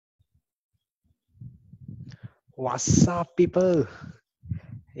What's up, people?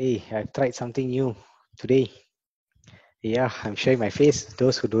 Hey, I've tried something new today. Yeah, I'm showing my face.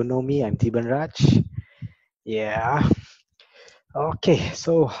 Those who don't know me, I'm 𝓐.𝓑.𝓵𝓮. Yeah. Okay,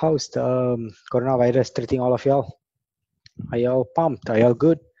 so how's the coronavirus treating all of y'all? Are y'all pumped? Are y'all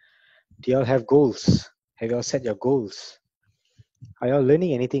good? Do y'all have goals? Have y'all set your goals? Are y'all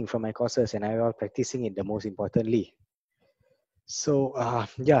learning anything from my courses and are y'all practicing it the most importantly? So,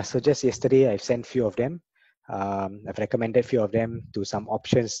 so just yesterday I've sent few of them. I've recommended few of them to some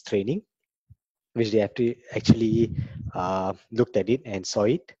options training, which they actually looked at it and saw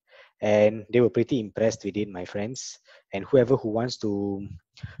it, and they were pretty impressed with it, my friends. And whoever who wants to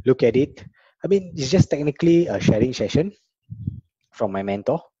look at it, I mean, it's just technically a sharing session from my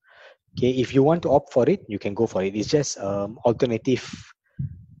mentor. Okay, if you want to opt for it, you can go for it. It's just alternative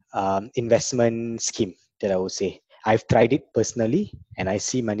investment scheme that I would say. I've tried it personally and I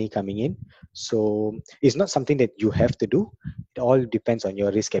see money coming in. So it's not something that you have to do. It all depends on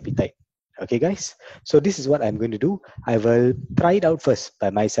your risk appetite. Okay, guys. So this is what I'm going to do. I will try it out first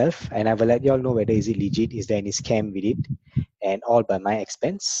by myself and I will let you all know whether is it legit, is there any scam with it, and all by my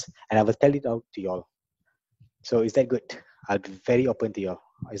expense. And I will tell it out to you all. So is that good? I'll be very open to you all.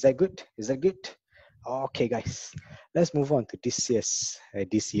 Is that good? Is that good? Okay, guys, let's move on to this year's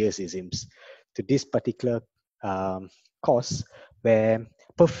it seems, to this particular um, course where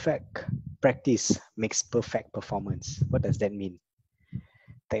perfect practice makes perfect performance. What does that mean?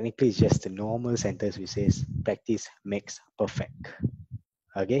 Technically, it's just a normal sentence which says practice makes perfect.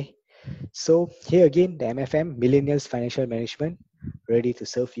 Okay, so here again, the MFM, Millennials Financial Management, ready to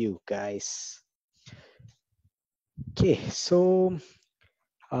serve you guys. Okay, so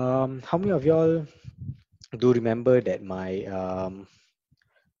how many of y'all do remember that my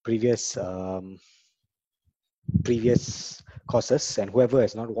previous previous courses, and whoever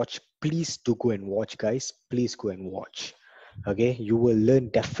has not watched, please do go and watch, guys. Please go and watch. Okay, you will learn,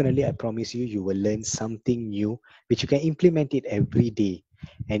 definitely, I promise you, you will learn something new which you can implement it every day,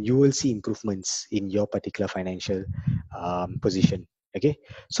 and you will see improvements in your particular financial position. Okay,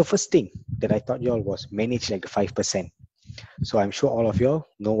 so first thing that I thought y'all was manage like the 5%. So I'm sure all of y'all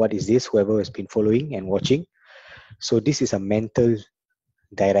know what is this, whoever has been following and watching. So this is a mental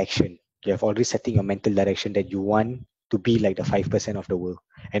direction. You have already setting your mental direction that you want to be like the 5% of the world.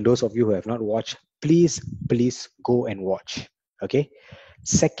 And those of you who have not watched, please go and watch. Okay.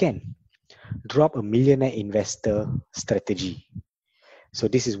 Second, drop a millionaire investor strategy. So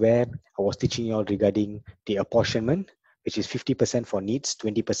this is where I was teaching you all regarding the apportionment, which is 50% for needs,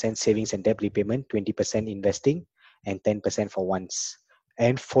 20% savings and debt repayment, 20% investing, and 10% for wants.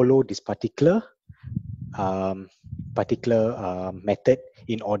 And follow this um, particular method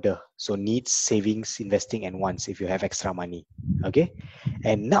in order. So needs, savings, investing, and wants if you have extra money. Okay.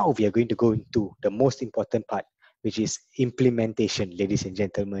 And now we are going to go into the most important part, which is implementation, ladies and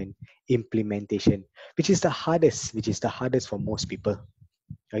gentlemen. Implementation, which is the hardest for most people.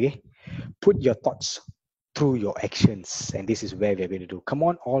 Okay. Put your thoughts through your actions. And this is where we're going to do. Come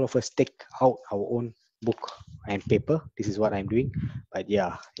on, all of us take out our own book and paper. This is what I'm doing. But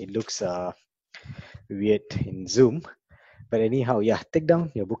yeah, it looks weird in Zoom. But anyhow, yeah, take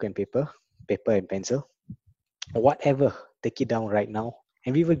down your book and paper and pencil, whatever, take it down right now,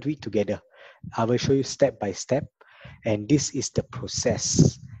 and we will do it together. I will show you step by step, and this is the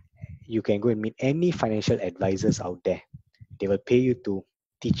process. You can go and meet any financial advisors out there. They will pay you to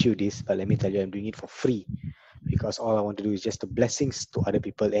teach you this, but let me tell you, I'm doing it for free because all I want to do is just the blessings to other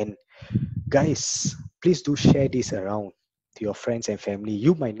people. And guys, please do share this around to your friends and family.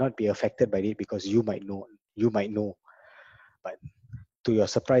 You might not be affected by it because you might know, but to your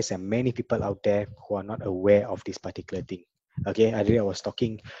surprise, there are many people out there who are not aware of this particular thing. Okay, I was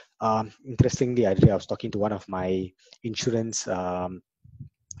talking, interestingly, I was talking to one of my insurance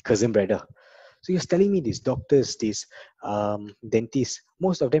cousin brother. So he was telling me these doctors, these dentists,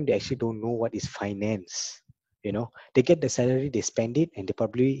 most of them, they actually don't know what is finance. You know, they get the salary, they spend it, and they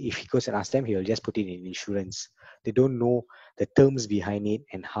probably, if he goes and asks them, he will just put it in insurance. They don't know the terms behind it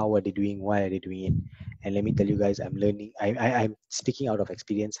and how are they doing, why are they doing it. And let me tell you guys, I'm learning, I'm speaking out of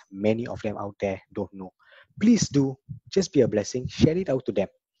experience. Many of them out there don't know. Please do, just be a blessing, share it out to them.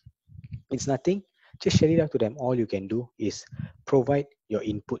 It's nothing, just share it out to them. All you can do is provide your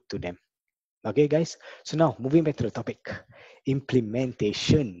input to them. Okay, guys. So now moving back to the topic,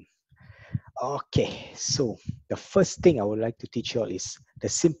 implementation. Okay, so the first thing I would like to teach you all is the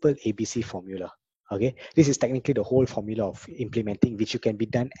simple ABC formula. Okay, this is technically the whole formula of implementing, which you can be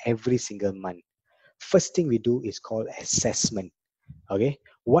done every single month. First thing we do is called assessment. Okay,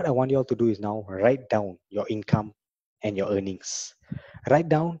 what I want you all to do is now write down your income and your earnings. Write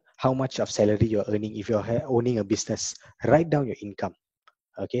down how much of salary you're earning. If you're owning a business, write down your income.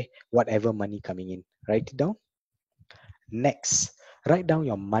 Okay, whatever money coming in, write it down. Next, write down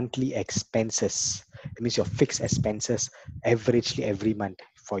your monthly expenses. It means your fixed expenses averagely every month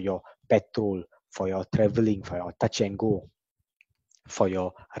for your petrol, for your traveling, for your touch and go, for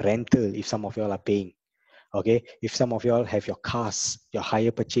your rental if some of y'all are paying. Okay, if some of y'all have your cars, your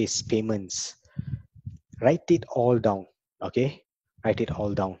hire purchase payments, write it all down. Okay, write it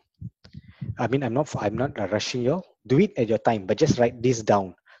all down. I mean, I'm not rushing you. Do it at your time, but just write this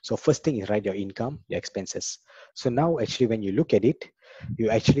down. So first thing is write your income, your expenses. So now actually when you look at it, you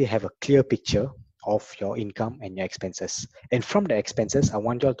actually have a clear picture of your income and your expenses. And from the expenses, I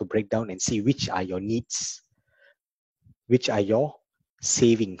want you all to break down and see which are your needs, which are your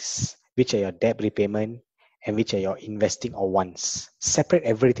savings, which are your debt repayment, and which are your investing or wants. Separate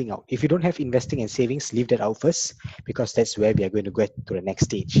everything out. If you don't have investing and savings, leave that out first, because that's where we are going to go to the next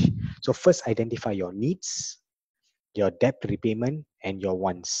stage. So first identify your needs, your debt repayment, and your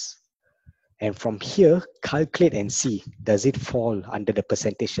wants. And from here, calculate and see, does it fall under the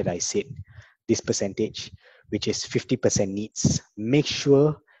percentage that I said? This percentage, which is 50% needs. Make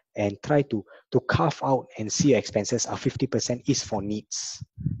sure and try to carve out and see your expenses are 50% is for needs.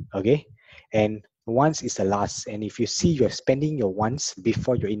 Okay? And wants is the last. And if you see you're spending your wants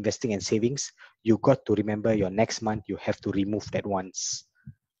before you're investing and savings, you got to remember your next month, you have to remove that wants.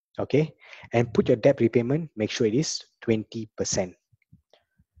 Okay? And put your debt repayment, make sure it is 20%.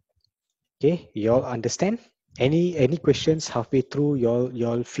 Okay, you all understand? Any questions halfway through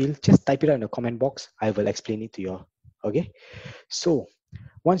y'all feel? Just type it out in the comment box. I will explain it to you all. Okay. So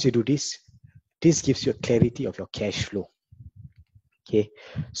once you do this, this gives you a clarity of your cash flow. Okay.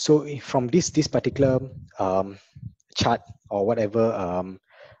 So from this particular chart or whatever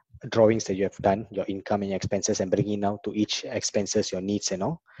drawings that you have done, your income and your expenses, and bringing now to each expenses, your needs and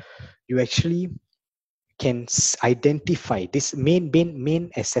all, you actually can identify this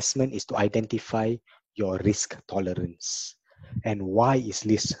main assessment is to identify your risk tolerance. And why is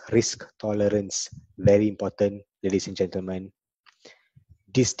this risk tolerance very important, ladies and gentlemen?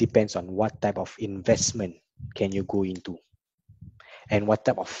 This depends on what type of investment can you go into and what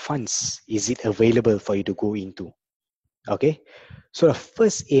type of funds is it available for you to go into. Okay, so the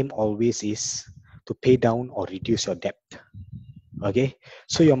first aim always is to pay down or reduce your debt. Okay,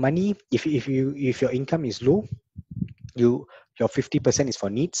 so your money, if your income is low, your 50% is for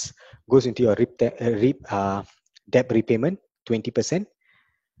needs, goes into your debt repayment, 20%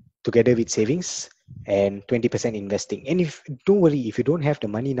 together with savings, and 20% investing. And if don't worry, if you don't have the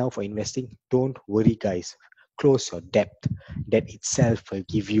money now for investing, don't worry, guys. Close your debt. That itself will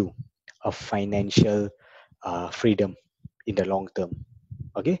give you a financial freedom in the long term.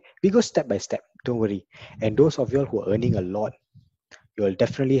 Okay, we go step by step. Don't worry. And those of you all who are earning a lot, you will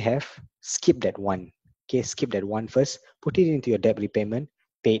definitely have skip that one. Okay, skip that one first, put it into your debt repayment,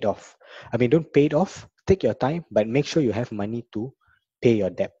 pay it off. I mean, don't pay it off, take your time, but make sure you have money to pay your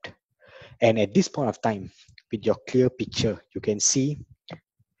debt. And at this point of time, with your clear picture, you can see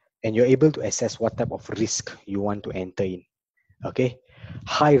and you're able to assess what type of risk you want to enter in. Okay,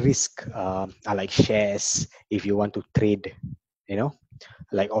 high risk are like shares. If you want to trade, you know,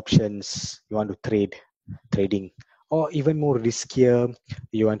 like options, you want to trading, or even more riskier,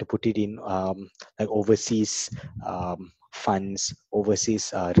 you want to put it in like overseas funds,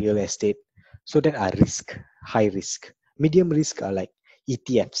 overseas real estate. So that are risk, high risk. Medium risk are like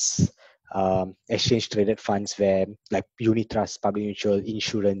ETFs, exchange traded funds, where like unit trust, public mutual,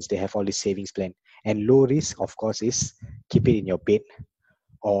 insurance, they have all this savings plan. And low risk, of course, is keep it in your bed,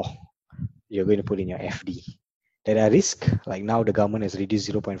 or you're going to put in your FD. There are risks, like now the government has reduced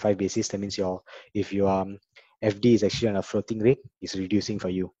 0.5 basis. That means if your FD is actually on a floating rate, it's reducing for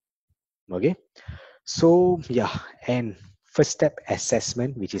you. Okay. So yeah, and first step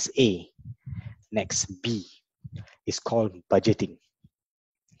assessment, which is A. Next, B is called budgeting.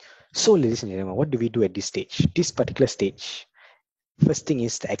 So ladies and gentlemen, what do we do at this stage? This particular stage, first thing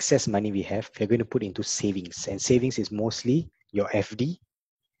is the excess money we have, we're going to put into savings. And savings is mostly your FD,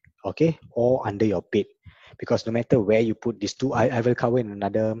 okay, or under your bed. Because no matter where you put these two, I will cover in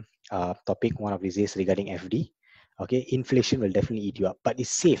another topic one of these days regarding FD. Okay, inflation will definitely eat you up, but it's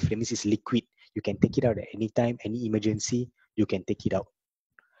safe. That means it's liquid. You can take it out at any time, any emergency, you can take it out.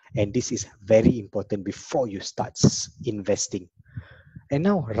 And this is very important before you start investing. And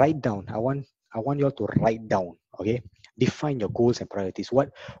now write down. I want you all to write down. Okay, define your goals and priorities.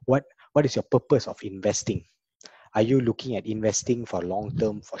 What is your purpose of investing? Are you looking at investing for long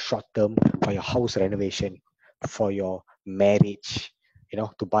term, for short term, for your house renovation, for your marriage,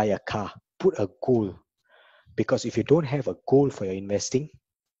 to buy a car? Put a goal. Because if you don't have a goal for your investing,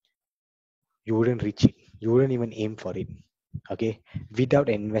 you wouldn't reach it. You wouldn't even aim for it. Okay. Without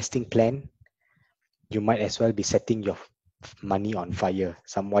an investing plan, you might as well be setting your money on fire.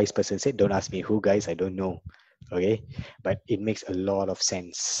 Some wise person said, don't ask me who, guys, I don't know. Okay. But it makes a lot of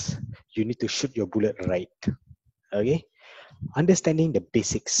sense. You need to shoot your bullet right. Okay. Understanding the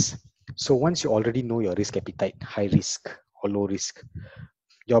basics. So once you already know your risk appetite, high risk or low risk,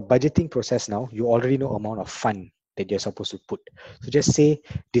 your budgeting process now, you already know amount of fund that you're supposed to put. So just say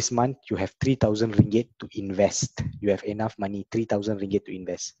this month you have 3,000 ringgit to invest. You have enough money, 3,000 ringgit to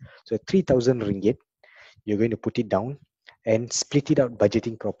invest. So 3,000 ringgit, you're going to put it down and split it out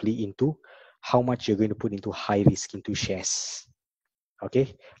budgeting properly into how much you're going to put into high risk, into shares.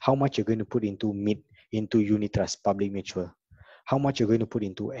 Okay. How much you're going to put into into unit trust, public mutual. How much you're going to put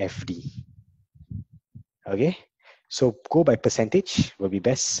into FD. Okay. So go by percentage will be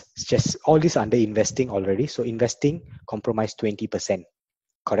best. It's just all this under investing already. So investing compromise 20%,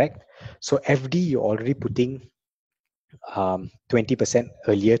 correct? So FD you're already putting 20%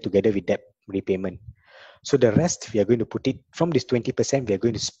 earlier together with debt repayment. So the rest we are going to put it from this 20%, we are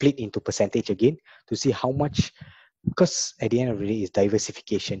going to split into percentage again to see how much, because at the end of the day is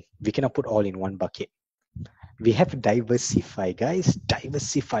diversification. We cannot put all in one bucket. We have to diversify, guys.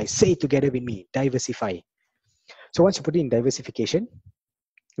 Diversify. Say it together with me. Diversify. So once you put it in diversification,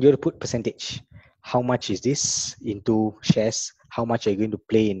 you have to put percentage. How much is this into shares? How much are you going to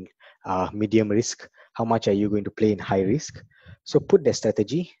play in medium risk? How much are you going to play in high risk? So put the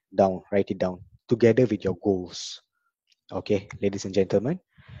strategy down, write it down together with your goals. Okay, ladies and gentlemen.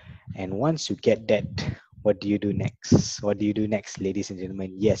 And once you get that, what do you do next? What do you do next, ladies and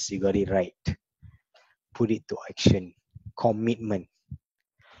gentlemen? Yes, you got it right. Put it to action. Commitment.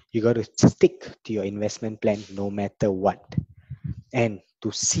 You got to stick to your investment plan no matter what. And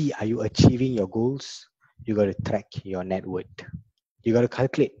to see are you achieving your goals, you got to track your net worth. You got to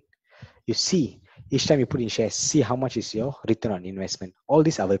calculate. You see, each time you put in shares, see how much is your return on investment. All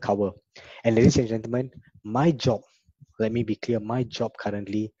this I will cover. And ladies and gentlemen, my job, let me be clear, my job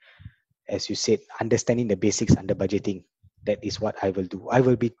currently, as you said, understanding the basics under budgeting. That is what I will do. I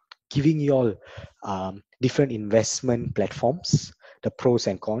will be giving you all different investment platforms, the pros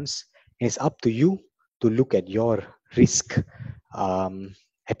and cons. And it's up to you to look at your risk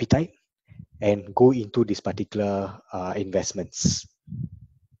appetite and go into these particular investments.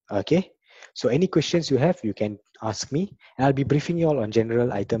 Okay. So any questions you have, you can ask me, and I'll be briefing you all on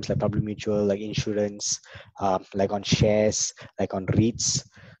general items like public mutual, like insurance, like on shares, like on REITs.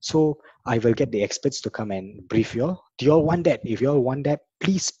 So I will get the experts to come and brief you all. Do you all want that? If you all want that,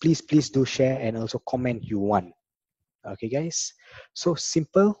 please, please, please do share and also comment you want. Okay, guys. So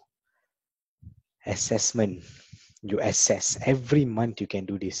simple assessment. You assess every month. You can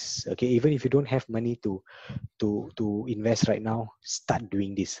do this. Okay, even if you don't have money to invest right now, start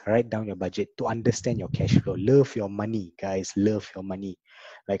doing this. Write down your budget to understand your cash flow. Love your money, guys. Love your money.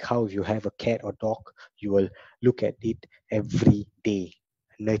 Like how if you have a cat or dog, you will look at it every day.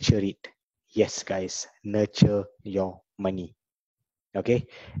 Nurture it. Yes, guys. Nurture your money. Okay.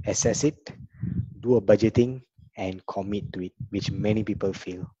 Assess it. Do a budgeting and commit to it, which many people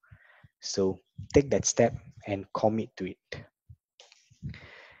fail. So take that step and commit to it.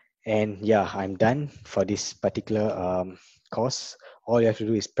 And yeah, I'm done for this particular course. All you have to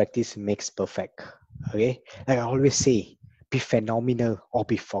do is practice makes perfect. Okay, like I always say, be phenomenal or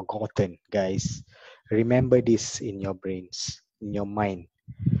be forgotten, guys. Remember this in your brains, in your mind.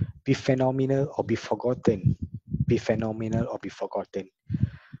 Be phenomenal or be forgotten. Be phenomenal or be forgotten.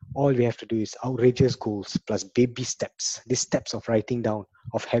 All we have to do is outrageous goals plus baby steps. These steps of writing down,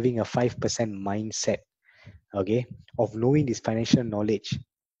 of having a 5% mindset, okay, of knowing this financial knowledge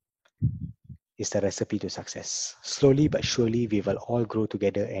is the recipe to success. Slowly but surely, we will all grow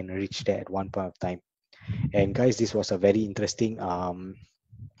together and reach there at one point of time. And guys, this was a very interesting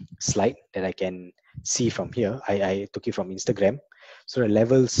slide that I can see from here. I took it from Instagram. So the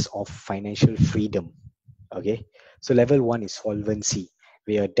levels of financial freedom. Okay. So level 1 is solvency,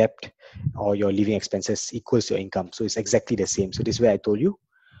 where your debt or your living expenses equals your income. So it's exactly the same. So this way I told you,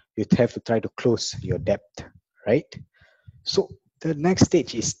 you have to try to close your debt, right? So the next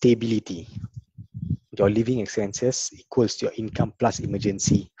stage is stability. Your living expenses equals your income plus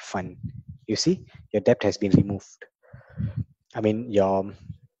emergency fund. You see, your debt has been removed. Your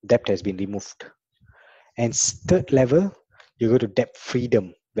debt has been removed. And third level, you go to debt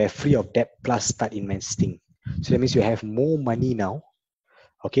freedom, where free of debt plus start investing. So that means you have more money now,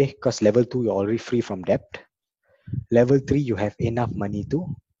 okay? Because level 2, you're already free from debt. Level 3, you have enough money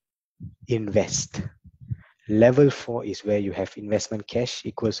to invest. Level 4 is where you have investment cash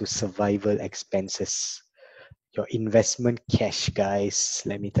equals to survival expenses. Your investment cash, guys.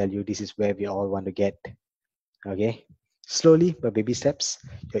 Let me tell you, this is where we all want to get. Okay, slowly but baby steps.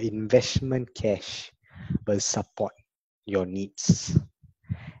 Your investment cash will support your needs,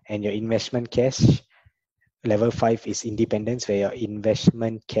 and your investment cash level 5 is independence, where your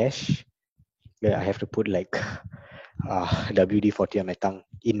investment cash, I have to put like WD-40 on my tongue.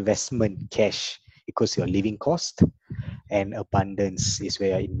 Investment cash equals your living cost, and abundance is where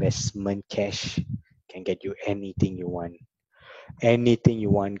your investment cash can get you anything you want. Anything you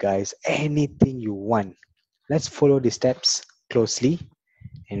want, guys. Anything you want. Let's follow the steps closely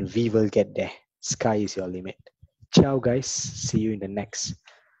and we will get there. Sky is your limit. Ciao, guys. See you in the next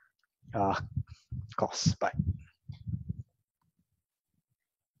course. Bye.